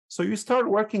 So you start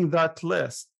working that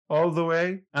list all the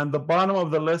way, and the bottom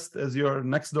of the list is your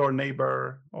next door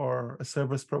neighbor or a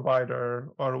service provider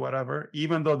or whatever,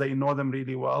 even though they know them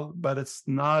really well, but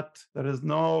there is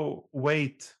no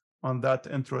weight on that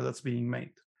intro that's being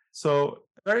made. So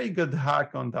very good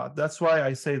hack on that. That's why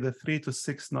I say the 3 to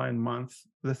 6 month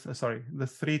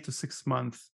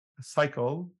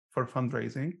cycle for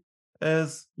fundraising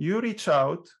is you reach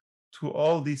out to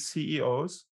all these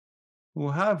CEOs who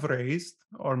have raised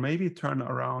or maybe turn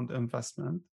around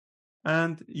investment,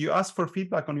 and you ask for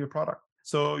feedback on your product.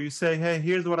 So you say, hey,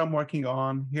 here's what I'm working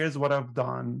on. Here's what I've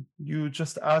done. You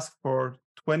just ask for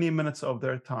 20 minutes of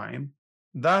their time.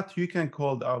 That you can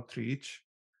call outreach,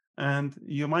 and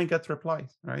you might get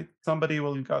replies, right? Somebody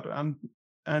will get,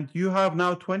 and you have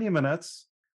now 20 minutes.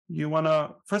 You want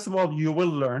to, first of all, you will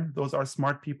learn. Those are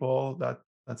smart people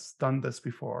that's done this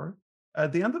before.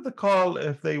 At the end of the call,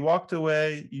 if they walked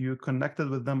away, you connected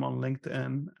with them on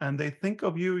LinkedIn, and they think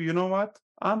of you, you know what?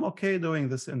 I'm okay doing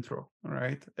this intro,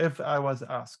 right? If I was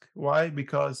asked. Why?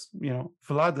 Because,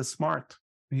 Vlad is smart.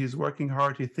 He's working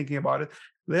hard. He's thinking about it.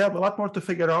 They have a lot more to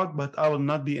figure out, but I will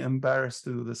not be embarrassed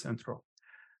to do this intro.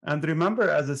 And remember,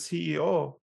 as a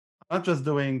CEO, I'm not just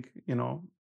doing,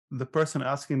 the person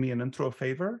asking me an intro a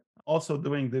favor, also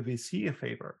doing the VC a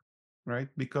favor, right?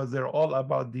 Because they're all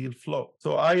about deal flow.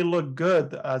 So I look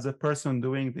good as a person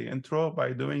doing the intro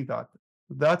by doing that.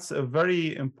 That's a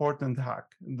very important hack.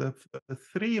 The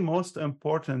three most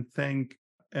important thing,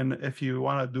 and if you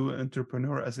want to do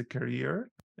entrepreneur as a career,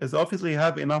 is obviously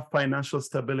have enough financial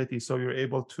stability so you're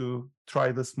able to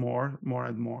try this more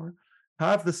and more.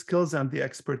 Have the skills and the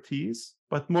expertise,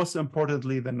 but most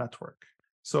importantly, the network.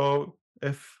 So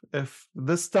if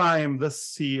this time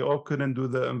this CEO couldn't do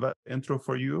the intro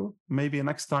for you, maybe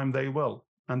next time they will.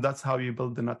 And that's how you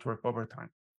build the network over time.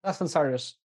 SaaS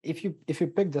Insiders, if you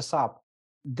pick this up,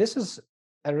 this is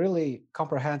a really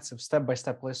comprehensive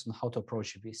step-by-step list on how to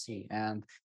approach a VC. And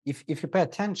if you pay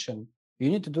attention, you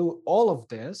need to do all of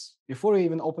this before you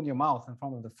even open your mouth in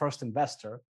front of the first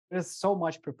investor. There's so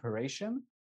much preparation.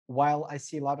 While I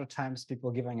see a lot of times people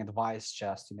giving advice,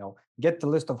 just, get the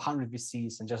list of 100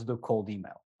 VCs and just do cold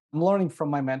email. I'm learning from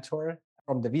my mentor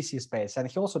from the VC space, and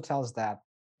he also tells that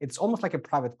it's almost like a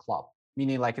private club,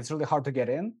 meaning like it's really hard to get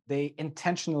in. They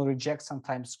intentionally reject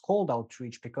sometimes cold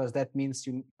outreach because that means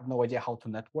you have no idea how to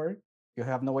network. You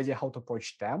have no idea how to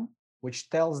approach them, which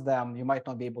tells them you might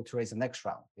not be able to raise the next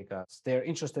round because they're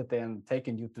interested in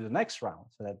taking you to the next round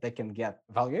so that they can get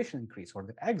valuation increase or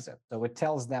the exit. So it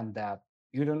tells them that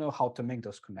you don't know how to make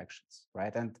those connections,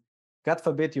 right? And God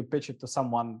forbid you pitch it to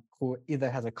someone who either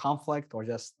has a conflict or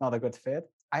just not a good fit.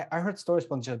 I heard stories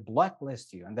when just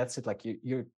blacklist you, and that's it. Like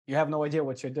you have no idea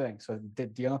what you're doing, so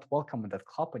you're not welcome in that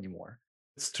club anymore.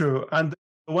 It's true. And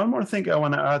one more thing I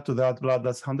want to add to that, Vlad,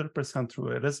 that's 100% true.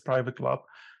 It is private club.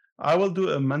 I will do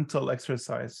a mental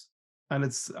exercise, and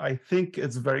I think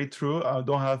it's very true. I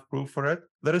don't have proof for it.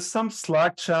 There is some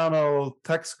Slack channel,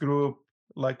 text group,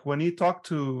 like when you talk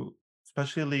to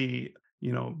especially,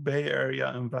 Bay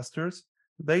Area investors,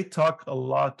 they talk a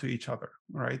lot to each other,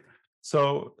 right?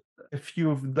 So if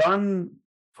you've done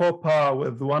faux pas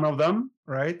with one of them,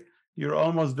 right, you're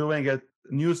almost doing it.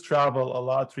 News travel a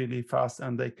lot really fast,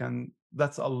 and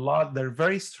that's a lot. They're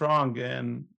very strong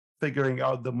in figuring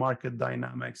out the market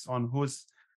dynamics on who's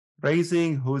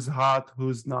raising, who's hot,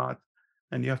 who's not,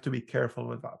 and you have to be careful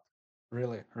with that.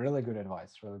 Really, really good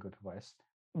advice. Really good advice.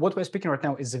 What we're speaking right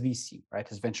now is a VC, right?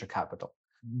 It's venture capital.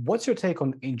 What's your take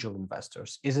on angel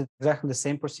investors? Is it exactly the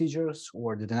same procedures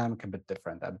or the dynamic a bit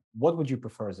different? And what would you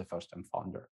prefer as a first-time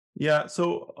founder? Yeah,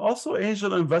 so also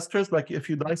angel investors, like if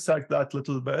you dissect that a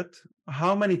little bit,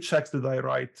 how many checks did I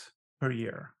write per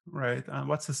year, right? And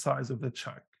what's the size of the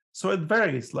check? So it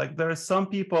varies. Like there are some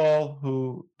people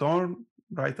who don't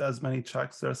write as many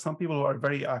checks. There are some people who are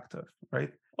very active,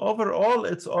 right? Overall,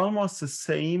 it's almost the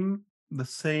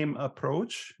same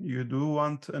approach. You do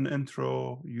want an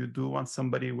intro, you do want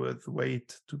somebody with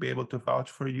weight to be able to vouch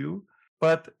for you,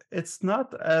 but it's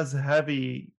not as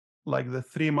heavy like the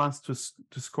 3 months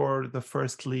to score the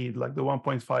first lead, like the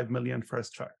 1.5 million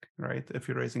first check, right? If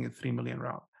you're raising a 3 million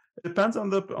round. It depends on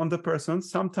the person.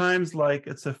 Sometimes like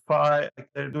it's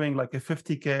they're doing like a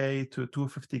 50K to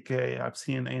 250K. I've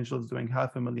seen angels doing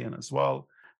 500,000 as well.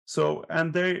 So,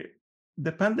 and they're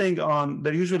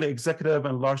usually executive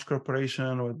and large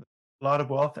corporation with a lot of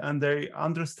wealth, and they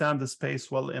understand the space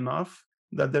well enough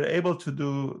that they're able to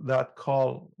do that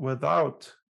call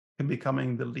without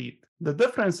becoming the lead. The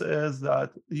difference is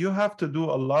that you have to do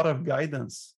a lot of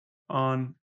guidance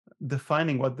on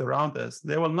defining what the round is.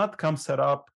 They will not come set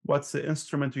up what's the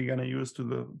instrument you're going to use to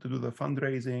do the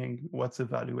fundraising, what's the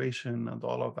valuation, and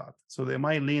all of that. So they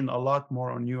might lean a lot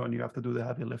more on you, and you have to do the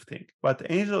heavy lifting. But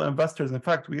angel investors, in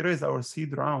fact, we raised our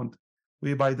seed round.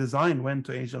 We by design went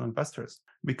to angel investors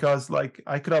because like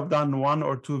I could have done 1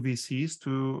 or 2 VCs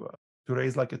to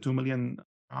raise like a 2 million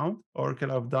round, or could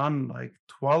have done like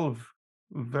 12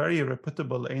 very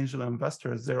reputable angel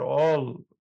investors. They're all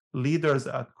leaders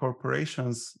at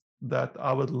corporations that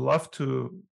I would love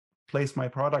to place my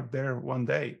product there one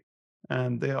day.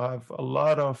 And they have a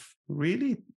lot of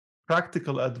really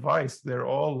practical advice. They're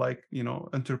all like,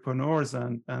 entrepreneurs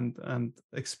and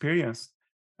experienced.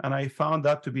 And I found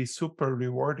that to be super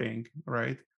rewarding,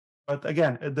 right? But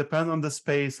again, it depends on the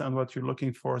space and what you're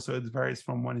looking for. So it varies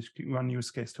from one use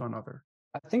case to another.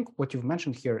 I think what you've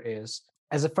mentioned here is,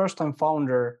 as a first-time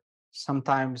founder,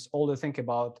 sometimes all you think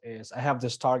about is, I have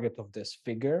this target of this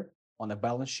figure on a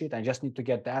balance sheet. I just need to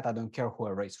get that. I don't care who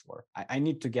I raise for. I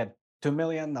need to get 2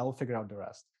 million. I'll figure out the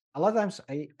rest. A lot of times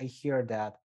I hear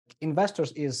that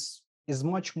investors is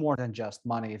much more than just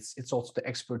money. It's also the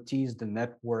expertise, the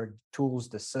network, tools,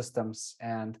 the systems.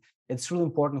 And it's really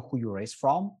important who you raise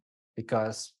from,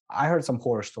 because I heard some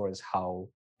horror stories how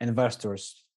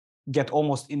investors get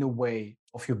almost in the way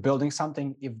of you building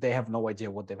something if they have no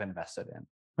idea what they've invested in.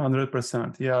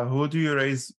 100%. Yeah. Who do you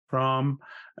raise from?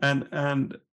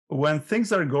 And when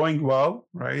things are going well,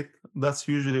 right, that's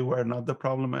usually where not the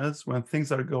problem is. When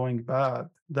things are going bad,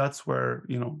 that's where,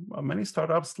 many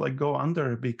startups like go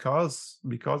under because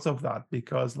of that,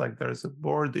 because like there's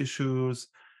board issues,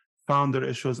 founder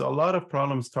issues, a lot of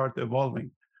problems start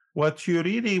evolving. What you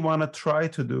really want to try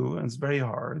to do, and it's very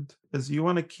hard, is you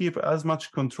want to keep as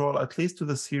much control, at least to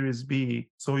the Series B,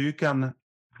 so you can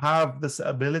have this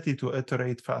ability to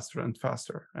iterate faster and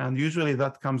faster. And usually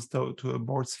that comes to a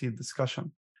board seat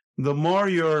discussion. The more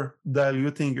you're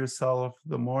diluting yourself,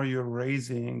 the more you're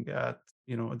raising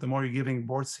the more you're giving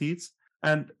board seats.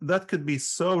 And that could be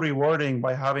so rewarding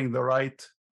by having the right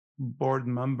board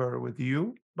member with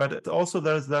you. But also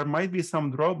there might be some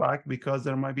drawback, because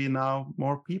there might be now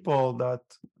more people that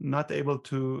not able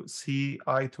to see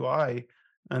eye to eye,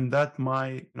 and that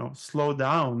might slow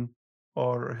down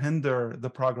or hinder the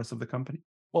progress of the company.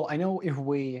 Well, I know if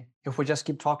we just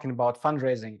keep talking about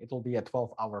fundraising, it will be a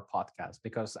 12-hour podcast,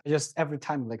 because just every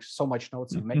time, like, so much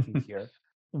notes I'm making here.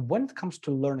 When it comes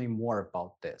to learning more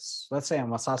about this, let's say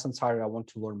I'm a SaaS insider, I want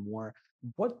to learn more.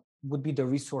 What would be the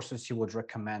resources you would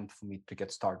recommend for me to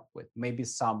get started with? Maybe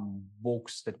some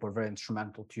books that were very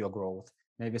instrumental to your growth,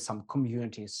 maybe some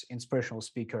communities, inspirational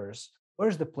speakers.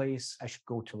 Where's the place I should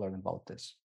go to learn about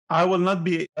this? I will not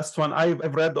be just one.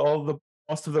 I've read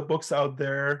most of the books out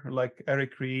there, like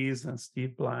Eric Ries and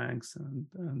Steve Blanks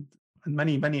and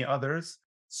many, many others.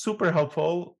 Super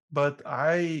helpful. But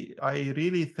I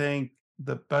really think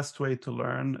the best way to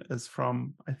learn is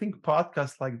from, I think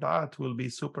podcasts like that will be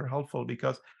super helpful,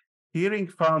 because hearing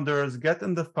founders, get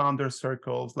in the founder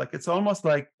circles, like it's almost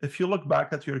like if you look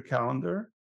back at your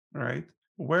calendar, right?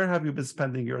 Where have you been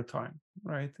spending your time,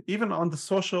 right? Even on the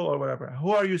social or whatever,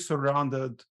 who are you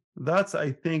surrounded? That's,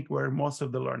 I think, where most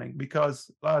of the learning, because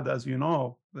as you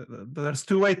know, there's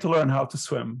 2 ways to learn how to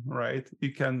swim, right?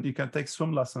 You can take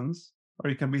swim lessons, or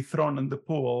you can be thrown in the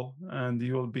pool, and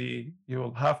you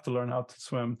will have to learn how to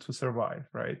swim to survive,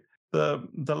 right?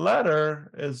 The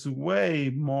latter is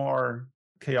way more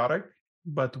chaotic,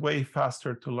 but way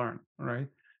faster to learn, right?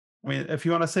 I mean, if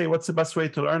you want to say what's the best way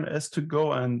to learn, is to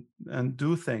go and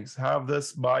do things, have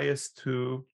this bias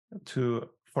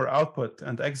for output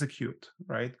and execute,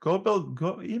 right?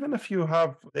 Go, even if you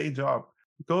have a day job,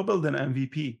 go build an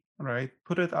MVP, right?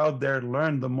 Put it out there,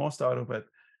 learn the most out of it.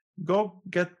 Go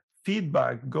get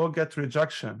feedback, go get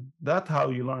rejection. That's how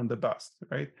you learn the best,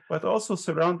 right? But also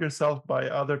surround yourself by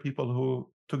other people who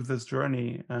took this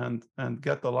journey and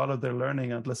get a lot of their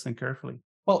learning, and listen carefully.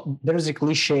 Well, there's a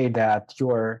cliche that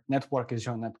your network is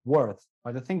your net worth.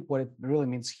 But I think what it really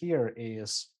means here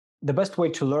is the best way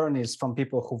to learn is from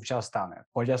people who've just done it,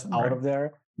 or just out of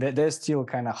there. They're still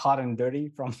kind of hot and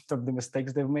dirty from the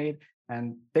mistakes they've made,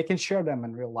 and they can share them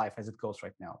in real life as it goes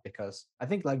right now. Because I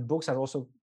think like books are also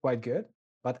quite good,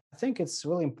 but I think it's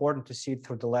really important to see it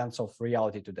through the lens of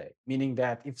reality today. Meaning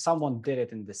that if someone did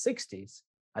it in the 60s,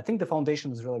 I think the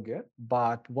foundation is really good.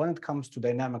 But when it comes to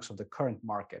dynamics of the current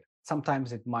market,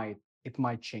 sometimes it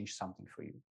might change something for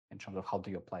you in terms of how do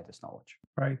you apply this knowledge.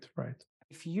 Right.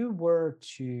 If you were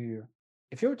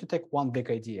to take one big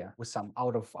idea with some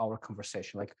out of our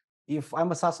conversation, like if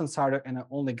I'm a SaaS insider and I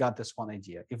only got this one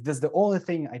idea, if this is the only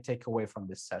thing I take away from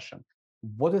this session,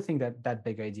 what do you think that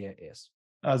big idea is?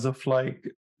 As of like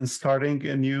starting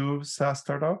a new SaaS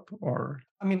startup, or?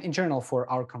 I mean, in general, for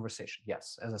our conversation,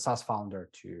 yes, as a SaaS founder,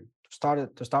 to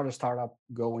start a startup,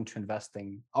 go into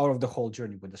investing, out of the whole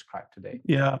journey we described today.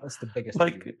 Yeah, That's the biggest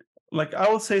like thing. like I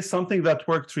will say something that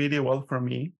worked really well for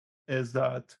me is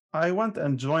that I went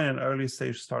and joined an early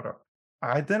stage startup.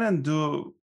 I didn't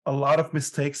do a lot of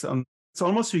mistakes, and it's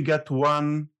almost you get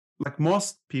one, like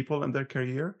most people in their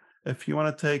career, if you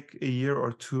want to take a year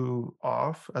or two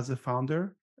off as a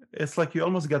founder, it's like you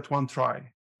almost get one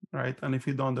try, right? And if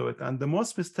you don't do it, and the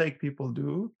most mistake people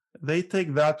do, they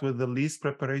take that with the least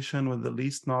preparation, with the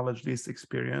least knowledge, least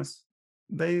experience.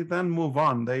 They then move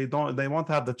on. They won't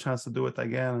have the chance to do it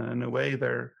again. And in a way,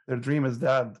 their dream is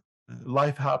dead.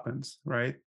 Life happens,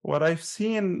 right? What I've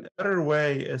seen a better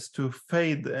way is to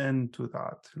fade into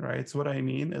that, right? So what I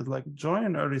mean is like join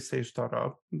an early stage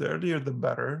startup. The earlier the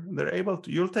better. They're able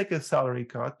to, you'll take a salary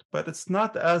cut, but it's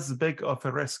not as big of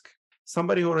a risk.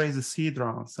 Somebody who raised a seed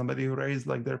round, somebody who raised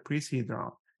like their pre-seed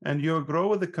round, and you grow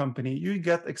with the company, you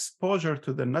get exposure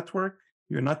to the network.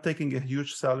 You're not taking a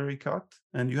huge salary cut,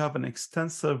 and you have an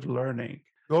extensive learning.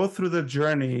 Go through the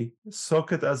journey,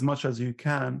 soak it as much as you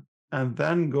can, and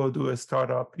then go do a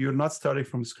startup. You're not starting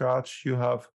from scratch. You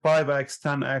have 5x,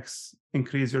 10x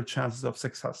increase your chances of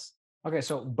success. Okay,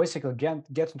 so basically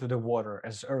get into the water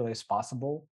as early as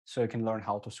possible so you can learn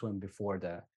how to swim before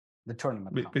the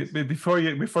tournament comes. Before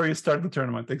you start the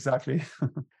tournament, exactly.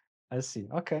 I see.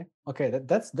 Okay.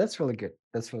 That's really good.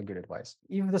 That's really good advice.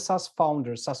 If the SaaS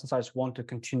founders, SaaS insiders want to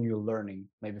continue learning,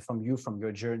 maybe from you, from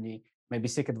your journey, maybe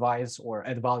seek advice or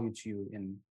add value to you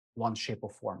in one shape or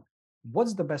form,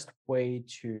 what's the best way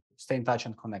to stay in touch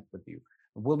and connect with you?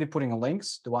 We'll be putting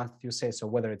links, the ones that you say. So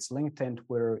whether it's LinkedIn,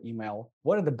 Twitter, email,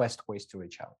 what are the best ways to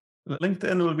reach out?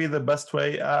 LinkedIn will be the best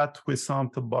way at Wissam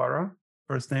Tabbara.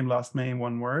 First name, last name,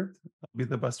 one word. That'll be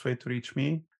the best way to reach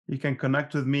me. You can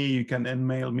connect with me. You can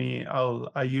email me.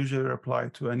 I usually reply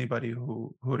to anybody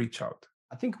who reach out.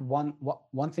 I think one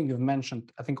thing you've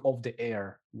mentioned, I think off the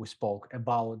air, we spoke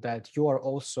about that you are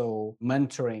also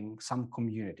mentoring some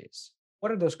communities.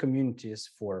 What are those communities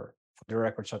for the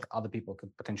record so that other people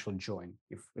could potentially join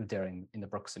if they're in the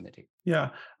proximity? Yeah,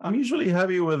 I'm usually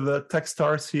heavy with the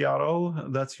Techstar Seattle.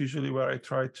 That's usually where I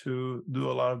try to do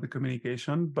a lot of the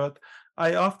communication, but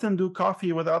I often do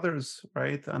coffee with others,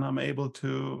 right? And I'm able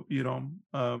to,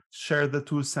 share the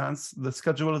 2 cents. The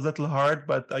schedule is a little hard,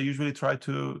 but I usually try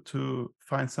to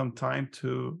find some time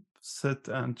to sit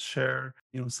and share,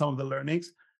 some of the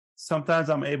learnings. Sometimes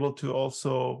I'm able to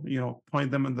also, point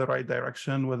them in the right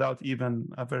direction without even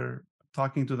ever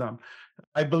talking to them.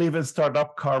 I believe in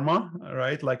startup karma,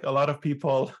 right? Like a lot of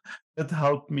people it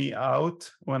helped me out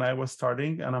when I was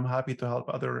starting, and I'm happy to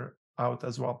help other out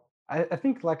as well. I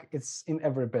think like it's in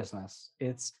every business.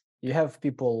 It's you have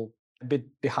people a bit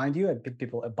behind you, a bit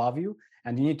people above you,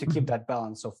 and you need to keep that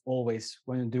balance of always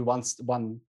when you do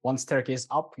one staircase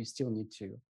up, you still need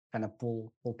to kind of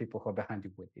pull people who are behind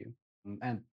you with you.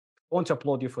 And I want to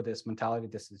applaud you for this mentality.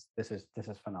 This is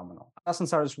phenomenal. As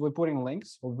insiders, we're putting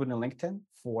links. We'll put in LinkedIn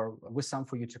for Wissam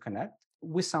for you to connect.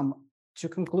 Wissam, to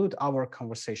conclude our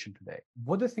conversation today,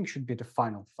 what do you think should be the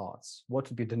final thoughts? What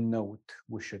would be the note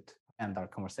we should end our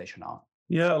conversation on?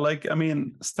 Yeah,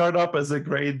 startup is a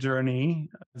great journey.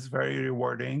 It's very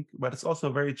rewarding, but it's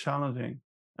also very challenging.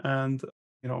 And,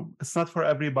 it's not for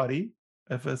everybody.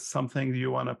 If it's something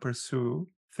you want to pursue,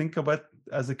 think about it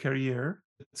as a career.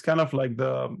 It's kind of like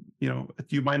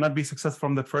you might not be successful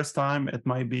from the first time. It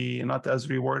might be not as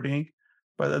rewarding,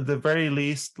 but at the very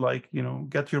least,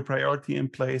 get your priority in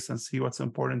place and see what's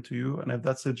important to you. And if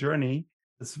that's a journey,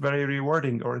 it's very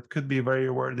rewarding, or it could be very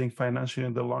rewarding financially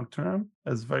in the long term.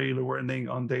 It's very rewarding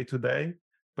on day to day,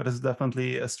 but it's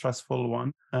definitely a stressful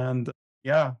one. And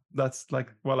yeah, that's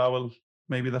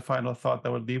maybe the final thought I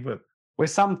would leave with.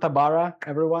 Wissam Tabbara,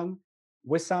 everyone.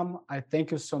 Wissam, I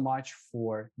thank you so much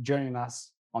for joining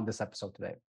us on this episode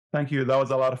today. Thank you. That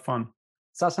was a lot of fun.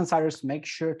 SaaS Insiders, make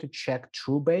sure to check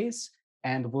TrueBase,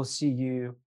 and we'll see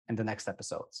you in the next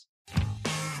episodes.